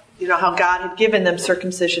about, you know, how God had given them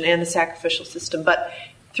circumcision and the sacrificial system, but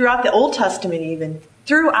throughout the Old Testament, even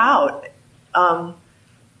throughout,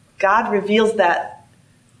 God reveals that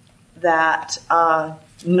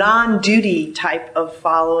non-duty type of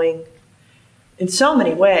following in so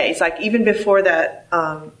many ways. Like even before that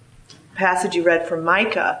passage you read from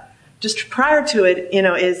Micah, just prior to it,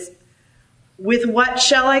 is, with what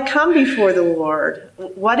shall I come before the Lord?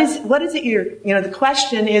 What is it the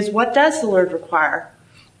question is, what does the Lord require?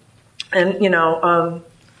 And,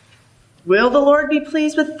 will the Lord be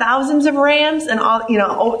pleased with thousands of rams? And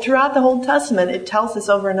all, throughout the Old Testament, it tells us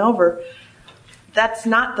over and over, that's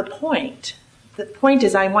not the point. The point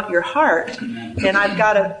is, I want your heart, and I've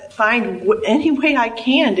got to find any way I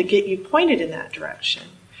can to get you pointed in that direction.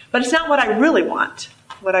 But it's not what I really want.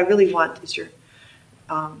 What I really want is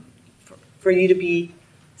for you to be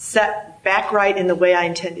set back right in the way I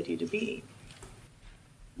intended you to be.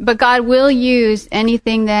 But God will use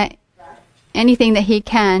anything that He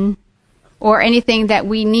can, or anything that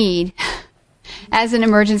we need, as an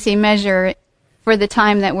emergency measure for the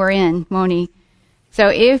time that we're in, won't He? So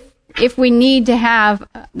if we need to have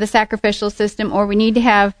the sacrificial system, or we need to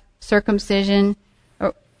have circumcision,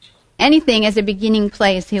 or anything as a beginning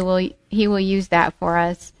place, He will use that for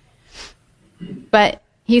us. But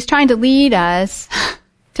He's trying to lead us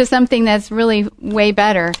to something that's really way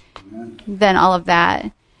better than all of that.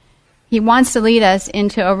 He wants to lead us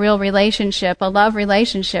into a real relationship, a love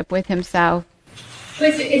relationship with Himself.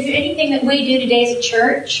 Is there anything that we do today as a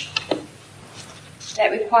church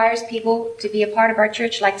that requires people to be a part of our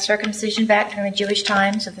church, like circumcision back from the Jewish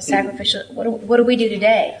times of the sacrificial? What do we do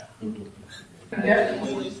today?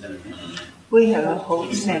 We have a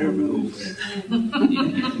whole set of rules.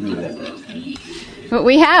 But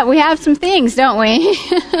we have some things, don't we?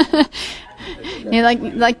 like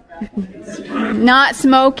not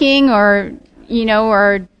smoking, or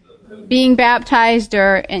being baptized,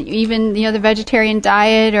 or even the vegetarian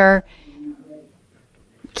diet, or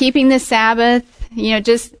keeping the Sabbath.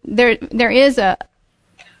 Just there is a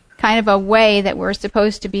kind of a way that we're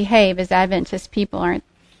supposed to behave as Adventist people,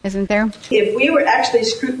 isn't there? If we were actually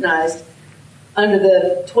scrutinized under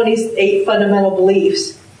the 28 fundamental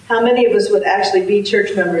beliefs, how many of us would actually be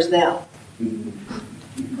church members now?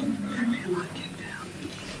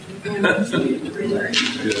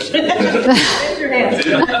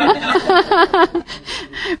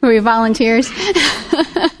 Were we volunteers?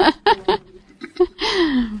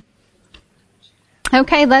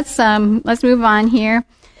 Okay, let's move on here.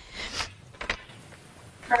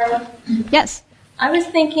 Carla? Yes. I was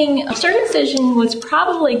thinking circumcision was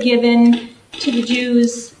probably given to the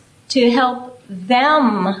Jews to help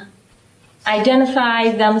them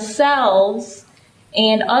identify themselves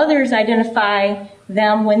and others identify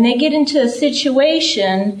them when they get into a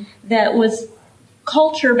situation that was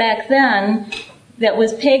culture back then, that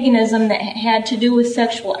was paganism, that had to do with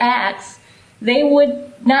sexual acts. They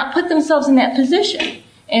would not put themselves in that position.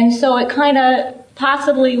 And so it kind of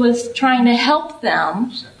possibly was trying to help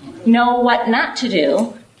them know what not to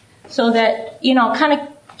do, so that, kind of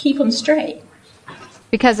keep them straight.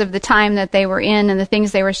 Because of the time that they were in and the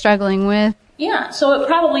things they were struggling with? Yeah, so it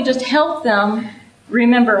probably just helped them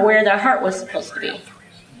remember where their heart was supposed to be.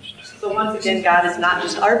 So once again, God is not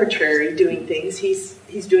just arbitrary doing things. He's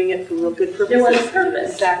doing it for real good purposes. There was a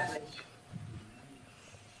purpose. Exactly.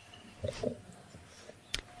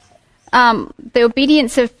 The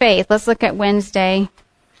obedience of faith. Let's look at Wednesday.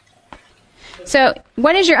 So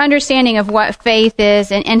what is your understanding of what faith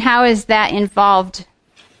is, and how is that involved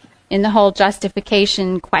in the whole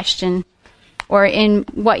justification question, or in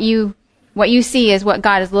what you see as what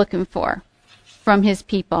God is looking for from His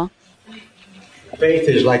people? Faith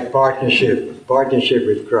is like partnership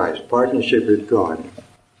with Christ, partnership with God.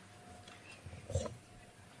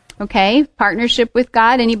 Okay, partnership with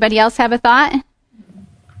God. Anybody else have a thought?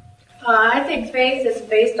 I think faith is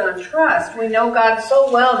based on trust. We know God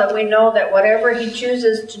so well that we know that whatever He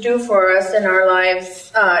chooses to do for us in our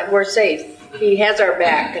lives, we're safe. He has our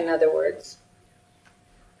back, in other words.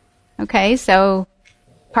 Okay, so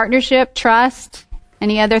partnership, trust.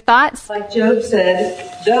 Any other thoughts? Like Job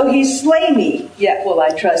said, though He slay me, yet will I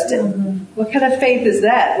trust Him. Mm-hmm. What kind of faith is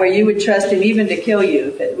that, where you would trust Him even to kill you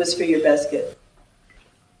if it was for your best good?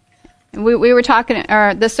 We were talking,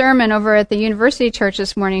 or the sermon over at the University Church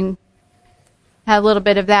this morning had a little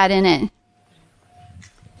bit of that in it.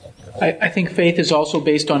 I think faith is also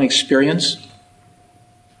based on experience.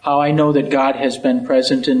 How I know that God has been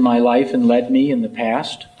present in my life and led me in the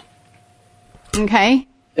past. Okay.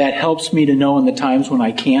 That helps me to know in the times when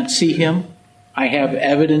I can't see Him. I have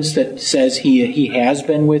evidence that says He has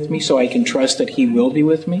been with me, so I can trust that He will be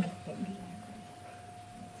with me.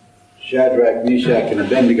 Shadrach, Meshach, and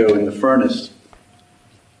Abednego in the furnace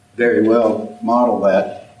very well model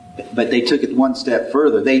that. But they took it one step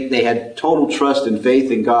further. They had total trust and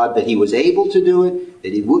faith in God that He was able to do it,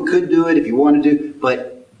 that He could do it if He wanted to.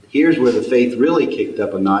 But here's where the faith really kicked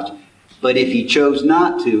up a notch. But if He chose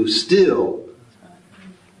not to, still,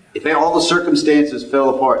 if all the circumstances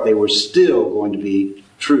fell apart, they were still going to be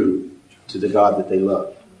true to the God that they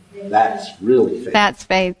loved. That's really faith. That's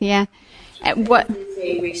faith, yeah. What? It's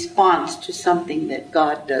a response to something that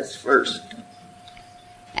God does first.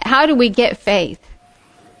 How do we get faith?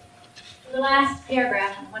 The last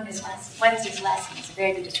paragraph in Wednesday's lesson is a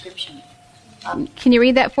very good description. Can you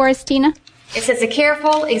read that for us, Tina? It says, a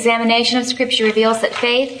careful examination of Scripture reveals that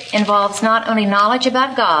faith involves not only knowledge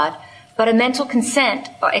about God, but a mental consent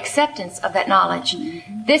or acceptance of that knowledge.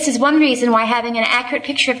 This is one reason why having an accurate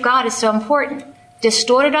picture of God is so important.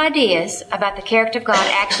 Distorted ideas about the character of God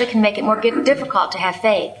actually can make it more difficult to have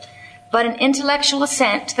faith. But an intellectual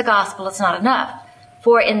assent to the gospel is not enough.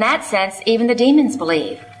 For in that sense, even the demons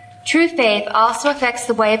believe. True faith also affects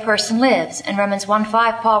the way a person lives. In Romans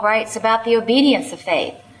 1:5, Paul writes about the obedience of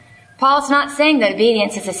faith. Paul's not saying that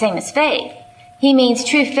obedience is the same as faith. He means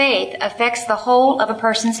true faith affects the whole of a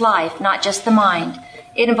person's life, not just the mind.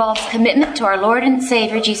 It involves commitment to our Lord and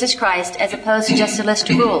Savior, Jesus Christ, as opposed to just a list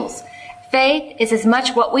of rules. Faith is as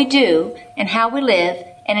much what we do and how we live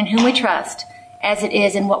and in whom we trust as it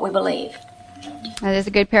is in what we believe. That is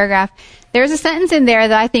a good paragraph. There's a sentence in there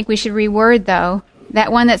that I think we should reword, though.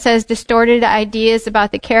 That one that says distorted ideas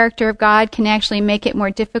about the character of God can actually make it more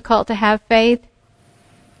difficult to have faith.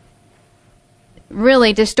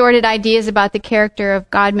 Really, distorted ideas about the character of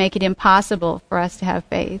God make it impossible for us to have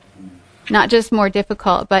faith. Not just more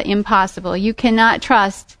difficult, but impossible. You cannot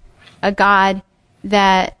trust a God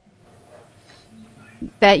that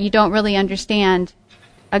you don't really understand,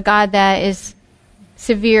 a God that is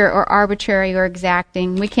severe or arbitrary or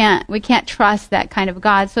exacting. We can't trust that kind of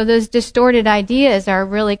God. So those distorted ideas are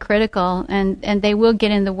really critical, and they will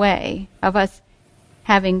get in the way of us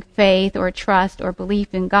having faith or trust or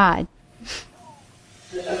belief in God.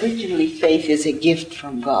 Originally, faith is a gift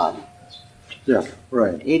from God. Yeah,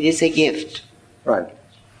 right. It is a gift. Right.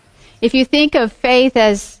 If you think of faith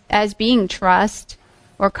as being trust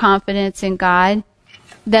or confidence in God,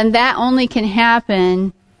 then that only can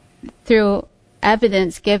happen through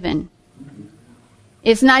evidence given.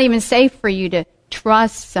 It's not even safe for you to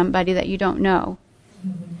trust somebody that you don't know.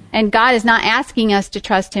 And God is not asking us to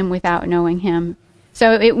trust Him without knowing Him.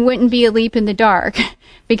 So it wouldn't be a leap in the dark,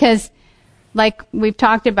 because like we've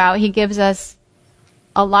talked about, He gives us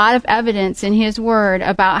a lot of evidence in His Word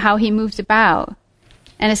about how He moves about,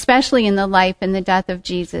 and especially in the life and the death of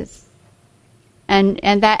Jesus. And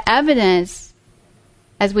that evidence,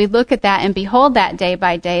 as we look at that and behold that day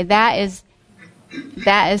by day, that is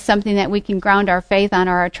something that we can ground our faith on,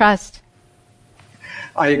 or our trust.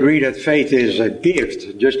 I agree that faith is a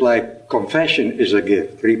gift, just like confession is a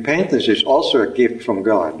gift. Repentance is also a gift from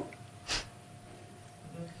God.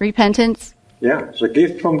 Repentance? Yeah, it's a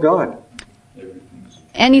gift from God.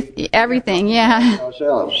 Everything, yeah.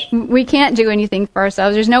 Ourselves. We can't do anything for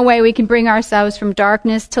ourselves. There's no way we can bring ourselves from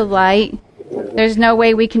darkness to light. There's no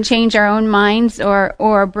way we can change our own minds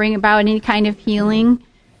or bring about any kind of healing.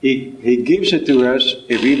 He gives it to us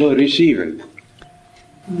if we will receive it.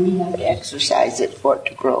 We have to exercise it for it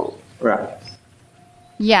to grow. Right.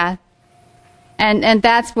 Yeah. And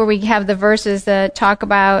that's where we have the verses that talk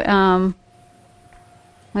about,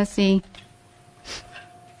 let's see.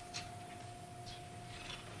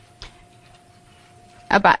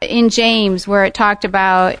 About in James, where it talked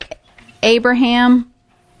about Abraham,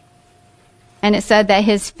 and it said that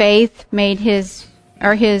his faith made his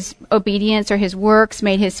obedience or his works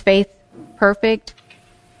made his faith perfect.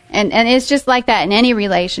 And it's just like that in any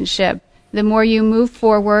relationship. The more you move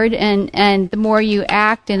forward and the more you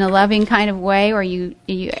act in a loving kind of way, or you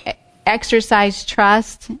exercise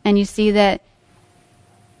trust, and you see that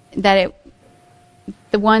the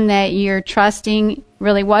one that you're trusting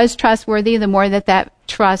really was trustworthy, the more that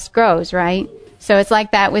trust grows, right? So it's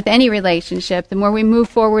like that with any relationship. The more we move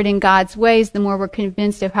forward in God's ways, the more we're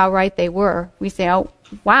convinced of how right they were. We say, oh,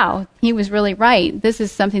 wow, he was really right. This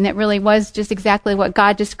is something that really was just exactly what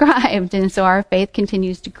God described. And so our faith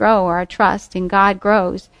continues to grow, or our trust in God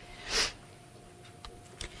grows.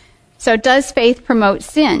 So does faith promote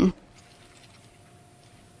sin?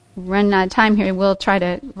 We're running out of time here. We'll try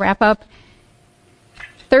to wrap up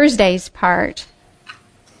Thursday's part.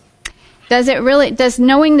 Does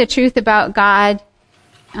knowing the truth about God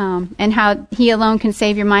and how He alone can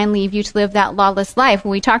save your mind leave you to live that lawless life?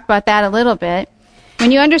 Well, we talked about that a little bit.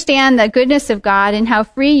 When you understand the goodness of God and how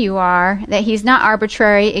free you are, that He's not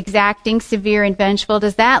arbitrary, exacting, severe, and vengeful,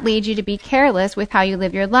 does that lead you to be careless with how you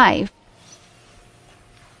live your life?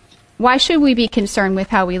 Why should we be concerned with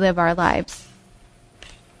how we live our lives?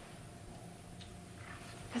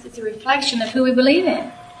 Because it's a reflection of who we believe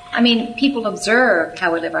in. I mean, people observe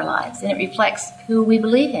how we live our lives, and it reflects who we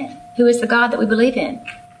believe in. Who is the God that we believe in?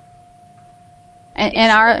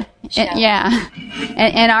 And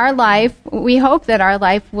our life, we hope that our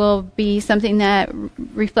life will be something that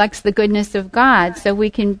reflects the goodness of God, so we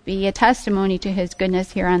can be a testimony to His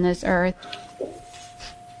goodness here on this earth.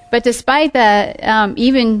 But despite that,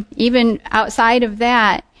 even outside of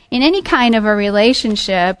that, in any kind of a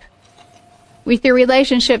relationship, with your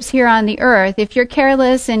relationships here on the earth, if you're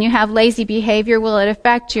careless and you have lazy behavior, will it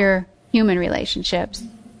affect your human relationships?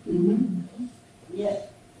 Mm-hmm. Yes.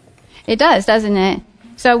 It does, doesn't it?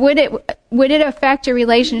 So would it affect your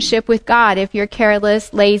relationship with God if you're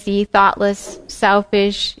careless, lazy, thoughtless,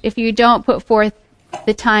 selfish, if you don't put forth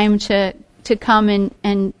the time to come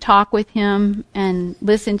and talk with Him and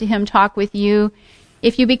listen to Him talk with you?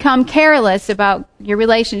 If you become careless about your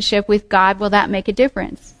relationship with God, will that make a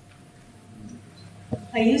difference?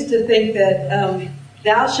 I used to think that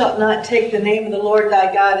thou shalt not take the name of the Lord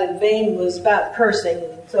thy God in vain was about cursing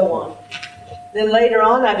and so on. Then later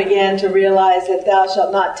on I began to realize that thou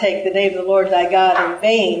shalt not take the name of the Lord thy God in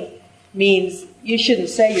vain means you shouldn't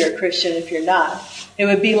say you're a Christian if you're not. It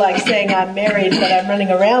would be like saying I'm married but I'm running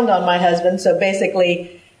around on my husband, so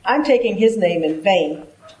basically I'm taking his name in vain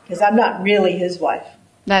because I'm not really his wife.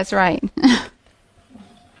 That's right.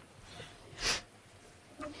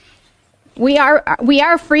 We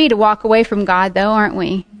are free to walk away from God, though, aren't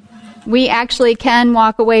we? We actually can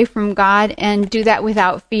walk away from God and do that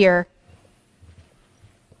without fear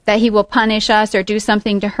that He will punish us or do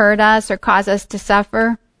something to hurt us or cause us to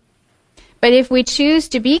suffer. But if we choose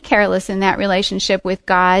to be careless in that relationship with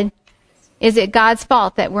God, is it God's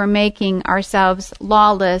fault that we're making ourselves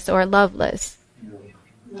lawless or loveless?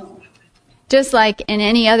 No. Just like in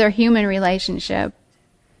any other human relationship,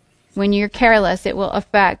 when you're careless, it will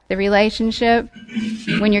affect the relationship.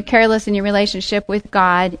 When you're careless in your relationship with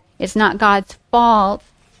God, it's not God's fault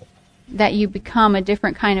that you become a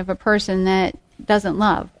different kind of a person that doesn't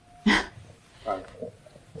love.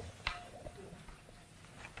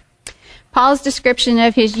 Paul's description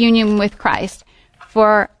of his union with Christ.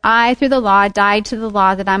 For I, through the law, died to the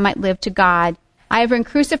law that I might live to God. I have been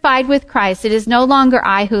crucified with Christ. It is no longer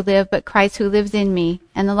I who live, but Christ who lives in me.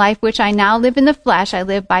 And the life which I now live in the flesh, I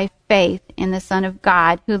live by faith in the Son of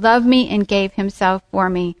God, who loved me and gave Himself for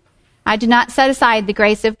me. I do not set aside the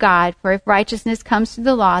grace of God, for if righteousness comes through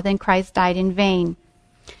the law, then Christ died in vain.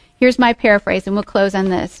 Here's my paraphrase, and we'll close on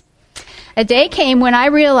this. A day came when I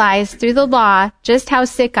realized through the law just how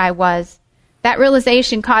sick I was. That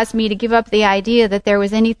realization caused me to give up the idea that there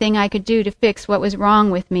was anything I could do to fix what was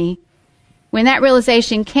wrong with me. When that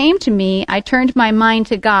realization came to me, I turned my mind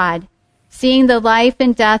to God. Seeing the life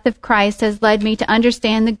and death of Christ has led me to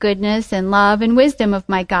understand the goodness and love and wisdom of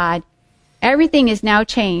my God. Everything is now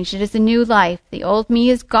changed. It is a new life. The old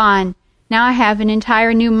me is gone. Now I have an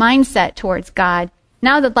entire new mindset towards God.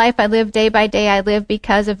 Now the life I live day by day, I live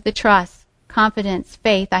because of the trust, confidence,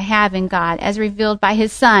 faith I have in God as revealed by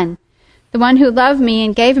His Son, the one who loved me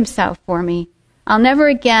and gave Himself for me. I'll never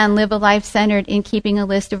again live a life centered in keeping a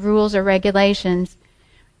list of rules or regulations.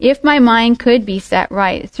 If my mind could be set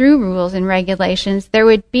right through rules and regulations, there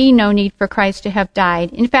would be no need for Christ to have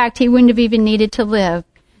died. In fact, He wouldn't have even needed to live.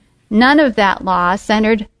 None of that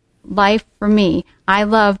law-centered life for me. I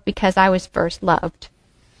loved because I was first loved.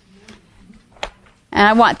 And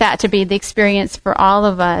I want that to be the experience for all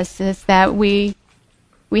of us, is that we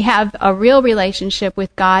have a real relationship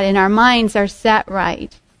with God and our minds are set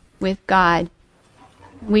right with God.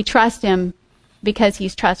 We trust Him because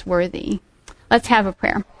He's trustworthy. Let's have a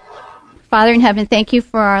prayer. Father in heaven, thank you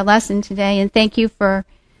for our lesson today, and thank you for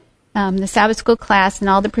the Sabbath School class and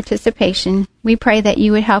all the participation. We pray that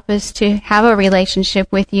you would help us to have a relationship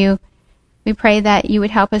with you. We pray that you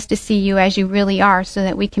would help us to see you as you really are so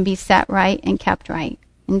that we can be set right and kept right.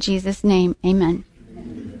 In Jesus' name, amen.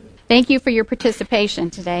 Thank you for your participation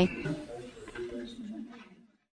today.